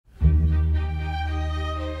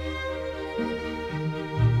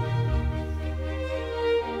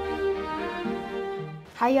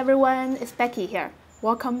Hi everyone, it's Becky here.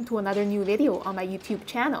 Welcome to another new video on my YouTube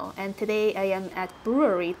channel, and today I am at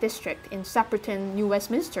Brewery District in Shepperton, New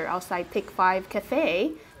Westminster, outside Take 5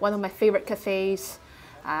 Cafe, one of my favorite cafes.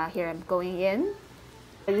 Here I'm going in.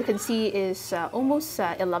 As you can see, it's almost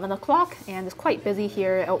 11 o'clock and it's quite busy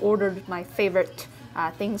here. I ordered my favorite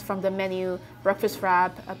things from the menu: breakfast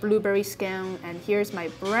wrap, a blueberry scone, and here's my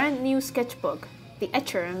brand new sketchbook, the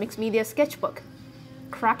Etchr Mixed Media Sketchbook.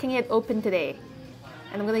 Cracking it open today.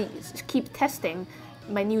 And I'm going to keep testing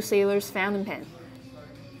my new Sailor's fountain pen.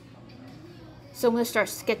 So I'm going to start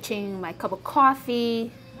sketching my cup of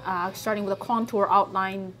coffee, starting with a contour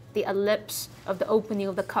outline, the ellipse of the opening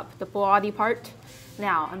of the cup, the body part.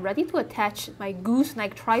 Now I'm ready to attach my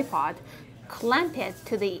gooseneck tripod, clamp it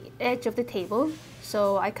to the edge of the table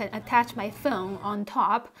so I can attach my phone on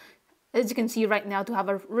top, as you can see right now, to have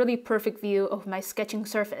a really perfect view of my sketching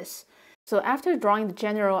surface. So after drawing the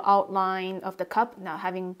general outline of the cup, now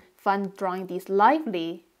having fun drawing these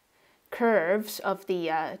lively curves of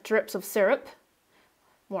the drips of syrup,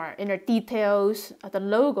 more inner details. The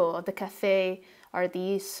logo of the cafe are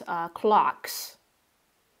these clocks.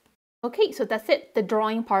 Okay, so that's it, the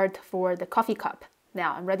drawing part for the coffee cup.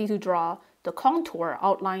 Now I'm ready to draw the contour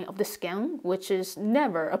outline of the scone, which is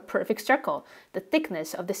never a perfect circle, the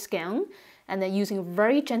thickness of the scone, and then using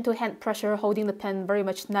very gentle hand pressure, holding the pen very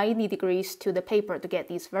much 90 degrees to the paper to get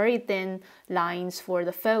these very thin lines for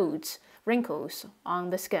the folds, wrinkles on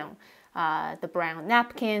the scone. The brown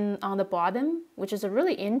napkin on the bottom, which is a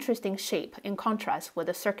really interesting shape in contrast with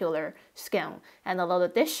the circular scone, and a little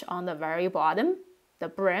dish on the very bottom, the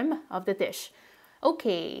brim of the dish.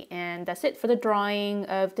 Okay, and that's it for the drawing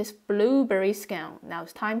of this blueberry scone. Now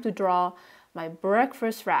it's time to draw my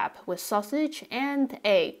breakfast wrap with sausage and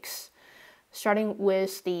eggs. Starting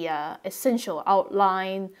with the essential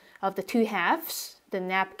outline of the two halves, the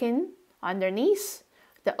napkin underneath,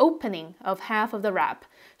 the opening of half of the wrap,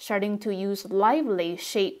 starting to use lively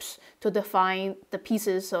shapes to define the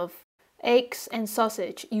pieces of eggs and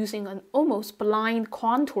sausage using an almost blind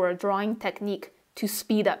contour drawing technique to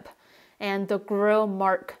speed up, and the grill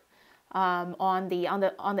mark on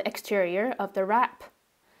the exterior of the wrap.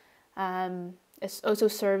 It's also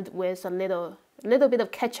served with a little bit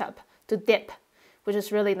of ketchup to dip, which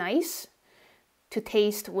is really nice to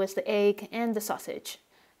taste with the egg and the sausage.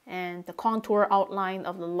 And the contour outline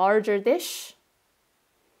of the larger dish,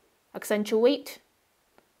 accentuate.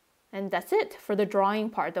 And that's it for the drawing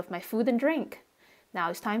part of my food and drink. Now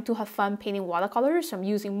it's time to have fun painting watercolors. I'm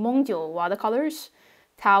using Mungyo watercolors,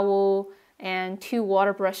 towel, and 2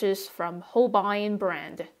 water brushes from Holbein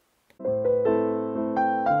brand.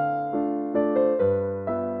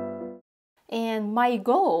 And my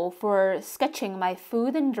goal for sketching my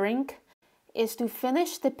food and drink is to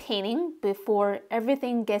finish the painting before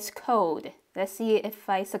everything gets cold. Let's see if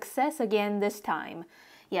I success again this time.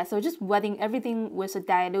 Yeah, so just wetting everything with a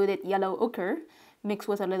diluted yellow ochre, mixed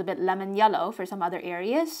with a little bit lemon yellow for some other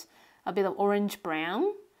areas, a bit of orange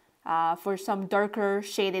brown for some darker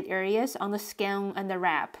shaded areas on the scone and the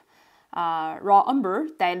wrap, raw umber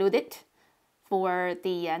diluted for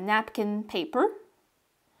the napkin paper,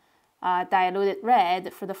 diluted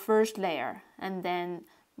red for the first layer, and then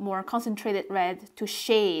more concentrated red to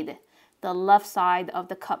shade the left side of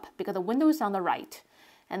the cup because the window is on the right,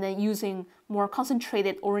 and then using more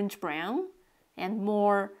concentrated orange brown and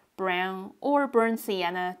more brown or burnt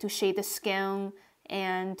sienna to shade the scone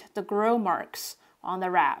and the grill marks on the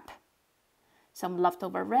wrap. Some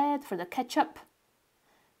leftover red for the ketchup,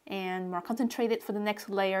 and more concentrated for the next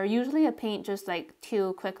layer. Usually I paint just like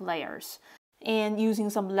 2 quick layers. And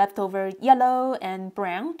using some leftover yellow and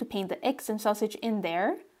brown to paint the eggs and sausage in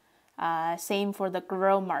there. Same for the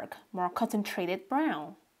grill mark, more concentrated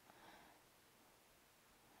brown.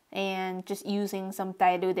 And just using some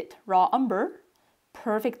diluted raw umber,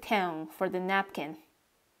 perfect tone for the napkin.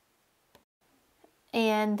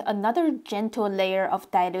 And another gentle layer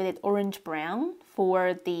of diluted orange brown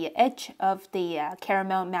for the edge of the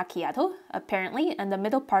caramel macchiato, apparently, and the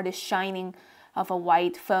middle part is shining of a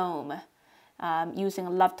white foam. Using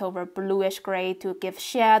leftover bluish gray to give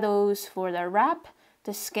shadows for the wrap,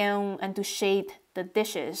 the scone, and to shade the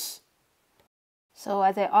dishes. So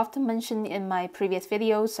as I often mentioned in my previous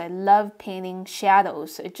videos, I love painting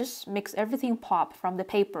shadows. It just makes everything pop from the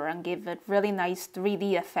paper and give it really nice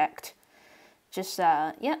 3D effect. Just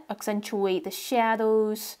accentuate the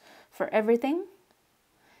shadows for everything,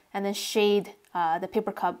 and then shade the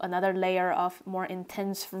paper cup another layer of more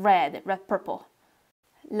intense red purple.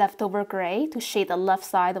 Leftover gray to shade the left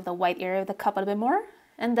side of the white area of the cup a little bit more,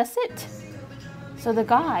 and that's it. So the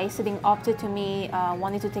guy sitting opposite to me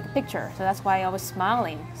wanted to take a picture, so that's why I was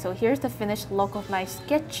smiling. So here's the finished look of my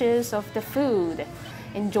sketches of the food.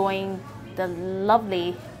 Enjoying the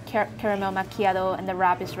lovely caramel macchiato, and the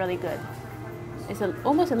wrap is really good. It's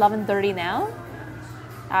almost 11:30 now.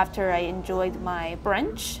 After I enjoyed my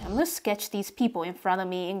brunch, I'm going to sketch these people in front of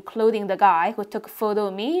me, including the guy who took a photo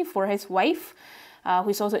of me for his wife,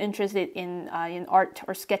 who's also interested in art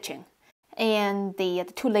or sketching. And the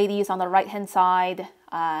two ladies on the right-hand side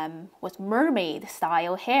was mermaid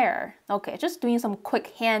style hair. Okay, just doing some quick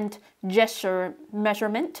hand gesture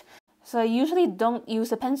measurement. So I usually don't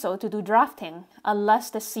use a pencil to do drafting unless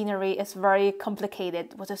the scenery is very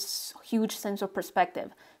complicated with a huge sense of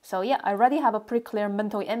perspective. So yeah, I already have a pretty clear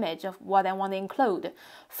mental image of what I want to include.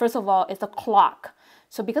 First of all, is the clock.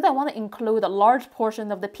 So because I want to include a large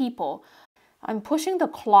portion of the people, I'm pushing the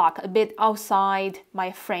clock a bit outside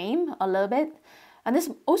my frame a little bit. And it's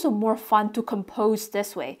also more fun to compose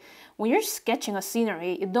this way. When you're sketching a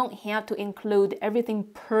scenery, you don't have to include everything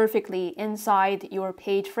perfectly inside your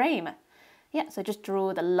page frame. Yeah, so I just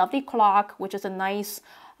drew the lovely clock, which is a nice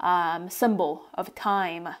symbol of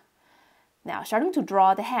time. Now, starting to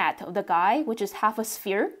draw the hat of the guy, which is half a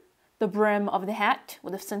sphere, the brim of the hat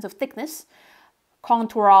with a sense of thickness,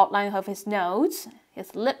 contour outline of his nose,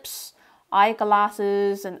 his lips,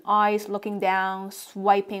 eyeglasses and eyes looking down,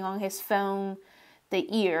 swiping on his phone, the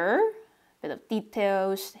ear, bit of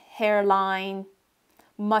details, hairline,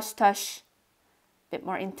 mustache, bit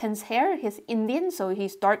more intense hair. He's Indian, so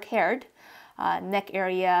he's dark-haired. Neck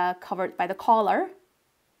area covered by the collar.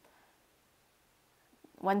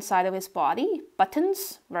 One side of his body,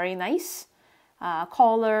 buttons, very nice.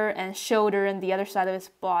 Collar and shoulder, and the other side of his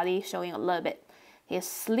body showing a little bit. His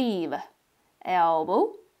sleeve,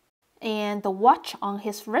 elbow. And the watch on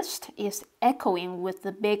his wrist is echoing with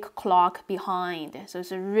the big clock behind. So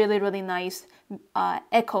it's a really, really nice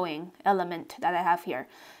echoing element that I have here.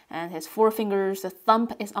 And his forefingers, the thumb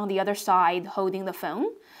is on the other side holding the phone.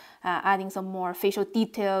 Adding some more facial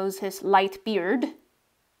details, his light beard.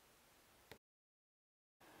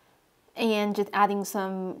 And just adding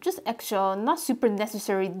some just extra, not super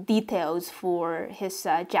necessary details for his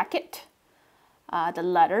jacket. The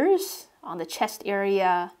letters on the chest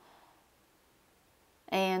area.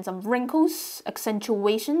 And some wrinkles,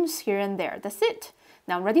 accentuations here and there. That's it.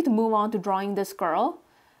 Now I'm ready to move on to drawing this girl.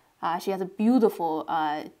 She has a beautiful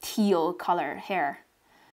teal color hair.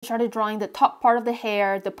 I started drawing the top part of the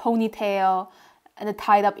hair, the ponytail, and the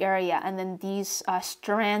tied up area, and then these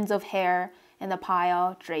strands of hair in the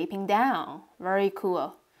pile draping down. Very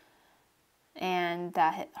cool. And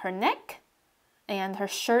her neck and her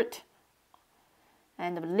shirt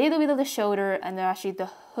and a little bit of the shoulder, and then actually the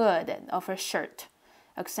hood of her shirt.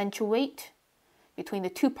 Accentuate between the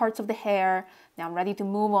two parts of the hair. Now I'm ready to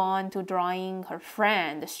move on to drawing her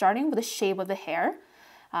friend, starting with the shape of the hair,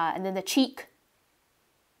 and then the cheek,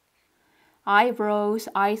 eyebrows,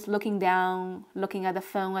 eyes looking down, looking at the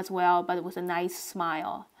phone as well, but with a nice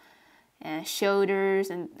smile, and shoulders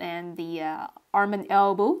and the arm and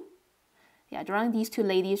elbow. Yeah, drawing these two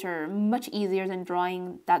ladies are much easier than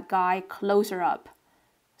drawing that guy closer up.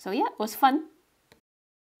 So yeah, it was fun.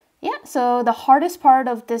 Yeah, so the hardest part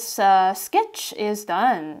of this sketch is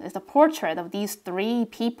done. It's the portrait of these three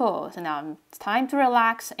people. So now it's time to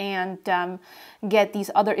relax and get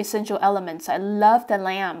these other essential elements. I love the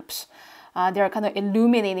lamps. They're kind of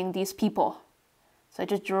illuminating these people. So I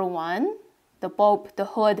just drew one, the bulb, the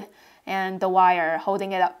hood, and the wire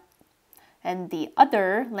holding it up. And the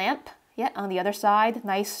other lamp, yeah, on the other side,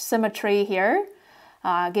 nice symmetry here,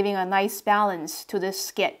 giving a nice balance to this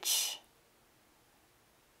sketch.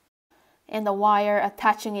 And the wire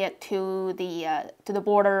attaching it to the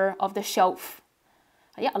border of the shelf.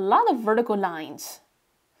 Yeah, a lot of vertical lines.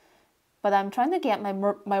 But I'm trying to get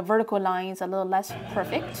my vertical lines a little less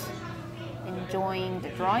perfect. Enjoying the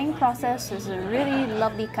drawing process. It's a really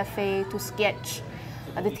lovely cafe to sketch.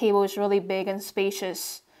 The table is really big and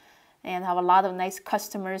spacious. And I have a lot of nice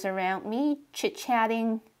customers around me,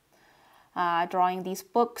 chit-chatting, drawing these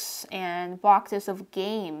books and boxes of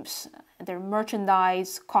games. Their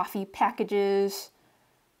merchandise, coffee packages,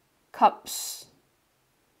 cups,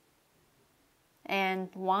 and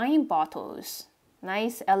wine bottles.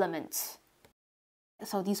 Nice elements.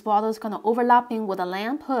 So these bottles kind of overlapping with a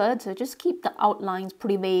lamp hood, so just keep the outlines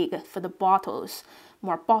pretty vague for the bottles.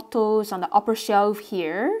 More bottles on the upper shelf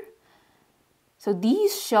here. So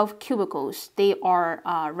these shelf cubicles, they are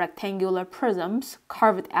rectangular prisms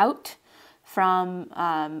carved out from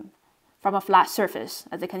a flat surface,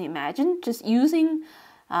 as you can imagine. Just using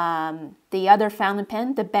the other fountain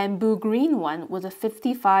pen, the bamboo green one with a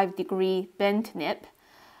 55-degree bent nib.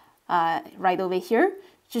 right over here,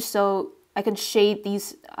 just so I can shade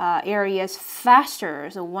these areas faster.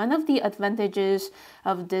 So one of the advantages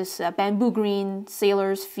of this bamboo green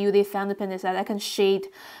Sailor's Fude fountain pen is that I can shade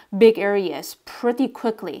big areas pretty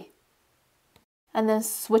quickly. And then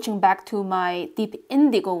switching back to my deep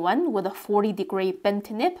indigo one with a 40-degree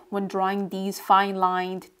bent nib when drawing these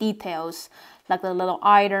fine-lined details, like the little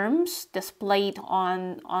items displayed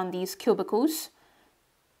on these cubicles.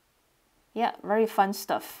 Yeah, very fun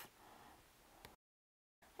stuff.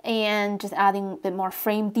 And just adding a bit more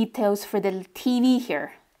frame details for the TV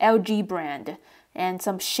here, LG brand, and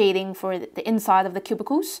some shading for the inside of the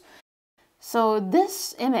cubicles. So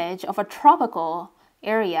this image of a tropical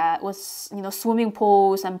area was, swimming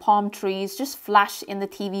pools and palm trees just flashed in the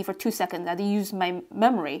TV for 2 seconds. I used my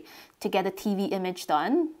memory to get a TV image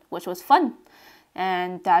done, which was fun.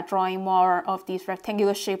 And drawing more of these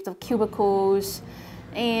rectangular shapes of cubicles,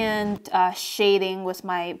 and shading with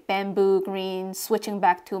my bamboo green, switching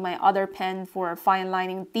back to my other pen for fine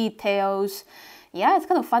lining details. Yeah, it's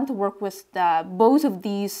kind of fun to work with both of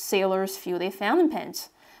these Sailor's Fude fountain pens.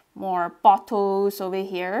 More bottles over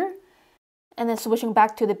here. And then switching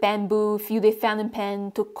back to the bamboo Fude fountain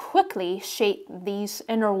pen to quickly shade these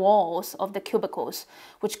inner walls of the cubicles,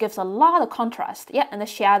 which gives a lot of contrast. Yeah, and the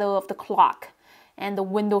shadow of the clock and the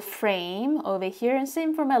window frame over here. And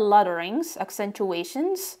same for my letterings,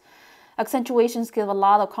 accentuations. Accentuations give a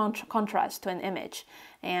lot of contrast to an image.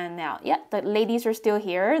 And now, yeah, the ladies are still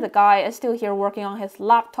here. The guy is still here working on his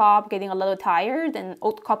laptop, getting a little tired. And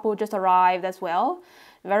old couple just arrived as well.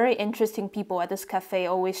 Very interesting people at this cafe,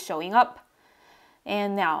 always showing up.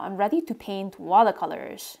 And now I'm ready to paint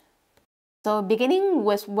watercolors. So beginning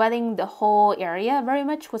with wetting the whole area very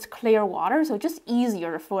much with clear water, so just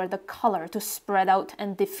easier for the color to spread out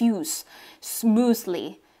and diffuse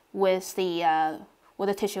smoothly with the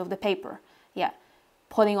tissue of the paper. Yeah,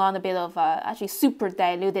 putting on a bit of actually super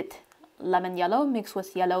diluted lemon yellow mixed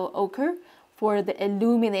with yellow ochre for the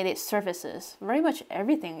illuminated surfaces. Very much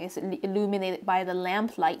everything is illuminated by the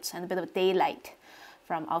lamp lights and a bit of daylight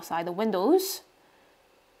from outside the windows.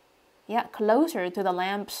 Yeah, closer to the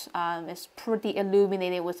lamps, it's pretty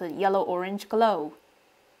illuminated with a yellow-orange glow.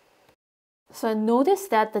 So notice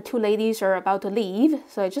that the two ladies are about to leave,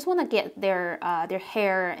 so I just want to get their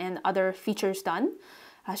hair and other features done.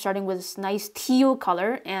 Starting with this nice teal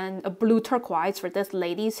color and a blue turquoise for this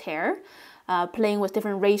lady's hair, playing with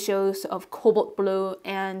different ratios of cobalt blue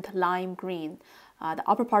and lime green. The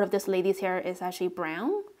upper part of this lady's hair is actually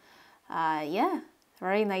brown. Yeah,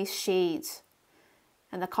 very nice shades.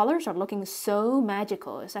 And the colors are looking so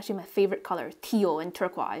magical. It's actually my favorite color, teal and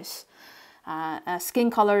turquoise.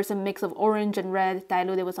 Skin color is a mix of orange and red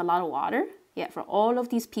diluted with a lot of water. Yeah, for all of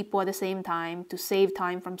these people at the same time to save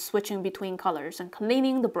time from switching between colors and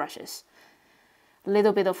cleaning the brushes. A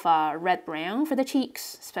little bit of red-brown for the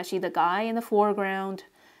cheeks, especially the guy in the foreground.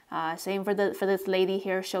 Same for this lady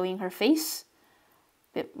here showing her face.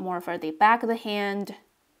 A bit more for the back of the hand.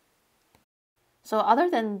 So other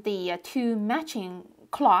than the two matching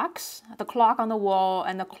clocks, the clock on the wall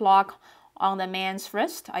and the clock on the man's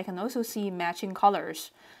wrist, I can also see matching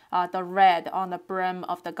colors. The red on the brim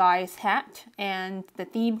of the guy's hat and the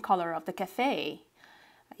theme color of the cafe.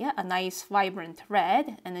 Yeah, a nice vibrant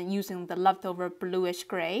red, and then using the leftover bluish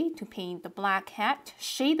gray to paint the black hat,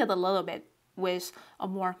 shaded a little bit with a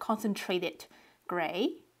more concentrated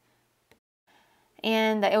gray.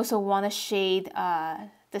 And I also want to shade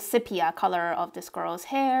the sepia color of this girl's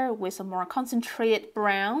hair with a more concentrated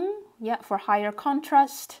brown, yeah, for higher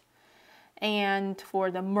contrast. And for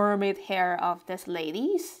the mermaid hair of this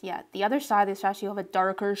lady's, yeah, the other side is actually of a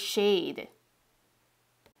darker shade.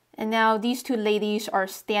 And now these two ladies are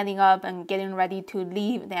standing up and getting ready to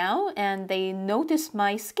leave now, and they notice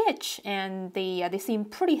my sketch, and they seem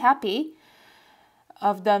pretty happy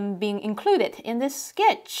of them being included in this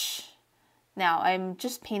sketch. Now I'm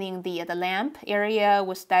just painting the lamp area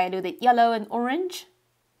with diluted yellow and orange.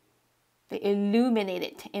 The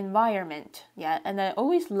illuminated environment, yeah, and I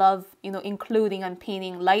always love, including and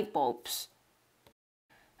painting light bulbs.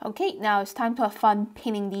 Okay, now it's time to have fun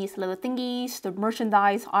painting these little thingies, the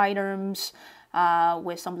merchandise items,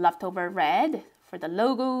 with some leftover red for the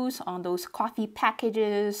logos on those coffee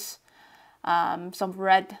packages, some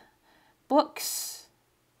red books.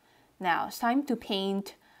 Now it's time to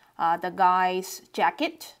paint the guy's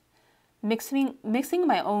jacket, mixing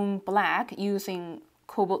my own black using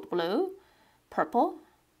cobalt blue, purple,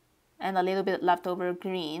 and a little bit leftover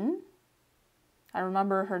green. I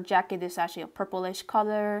remember her jacket is actually a purplish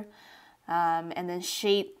color, and then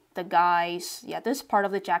shade the guy's, this part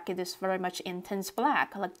of the jacket is very much intense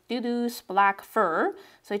black, like Dudu's black fur.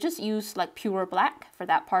 So I just use like pure black for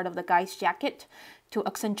that part of the guy's jacket to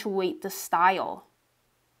accentuate the style.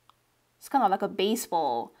 It's kind of like a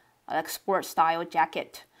baseball, like sports style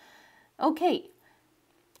jacket. Okay,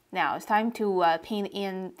 now it's time to paint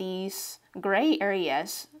in these gray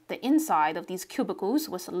areas. The inside of these cubicles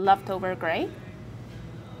was leftover gray.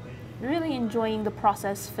 Really enjoying the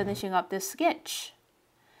process finishing up this sketch.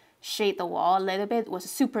 Shade the wall a little bit with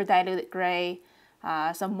super diluted gray,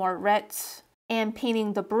 some more reds, and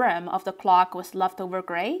painting the brim of the clock with leftover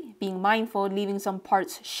gray, being mindful leaving some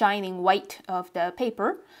parts shining white of the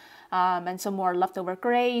paper, and some more leftover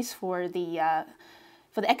grays for the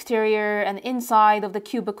exterior and inside of the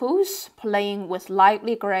cubicles, playing with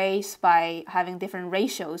lively grays by having different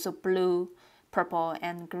ratios of blue, purple,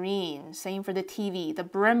 and green. Same for the TV. The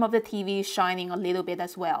brim of the TV is shining a little bit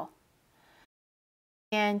as well.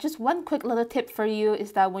 And just one quick little tip for you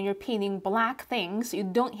is that when you're painting black things, you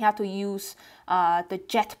don't have to use the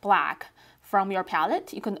jet black from your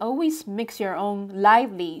palette. You can always mix your own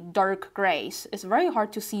lively dark grays. It's very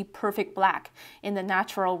hard to see perfect black in the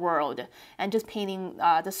natural world. And just painting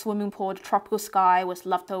the swimming pool, the tropical sky with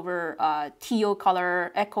leftover teal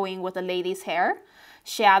color echoing with the lady's hair.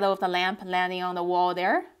 Shadow of the lamp landing on the wall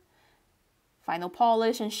there. Final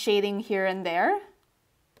polish and shading here and there.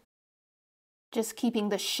 Just keeping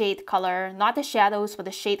the shade color, not the shadows, but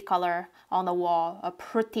the shade color on the wall, a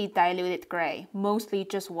pretty diluted gray, mostly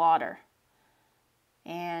just water.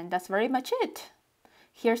 And that's very much it.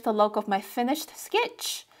 Here's the look of my finished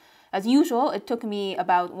sketch. As usual, it took me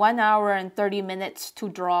about 1 hour and 30 minutes to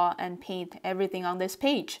draw and paint everything on this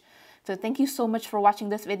page. So thank you so much for watching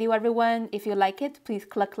this video, everyone. If you like it, please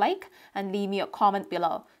click like and leave me a comment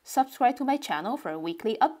below. Subscribe to my channel for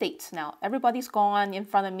weekly updates. Now, everybody's gone in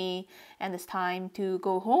front of me and it's time to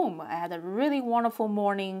go home. I had a really wonderful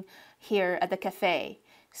morning here at the cafe.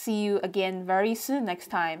 See you again very soon next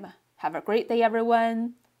time. Have a great day,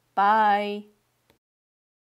 everyone. Bye.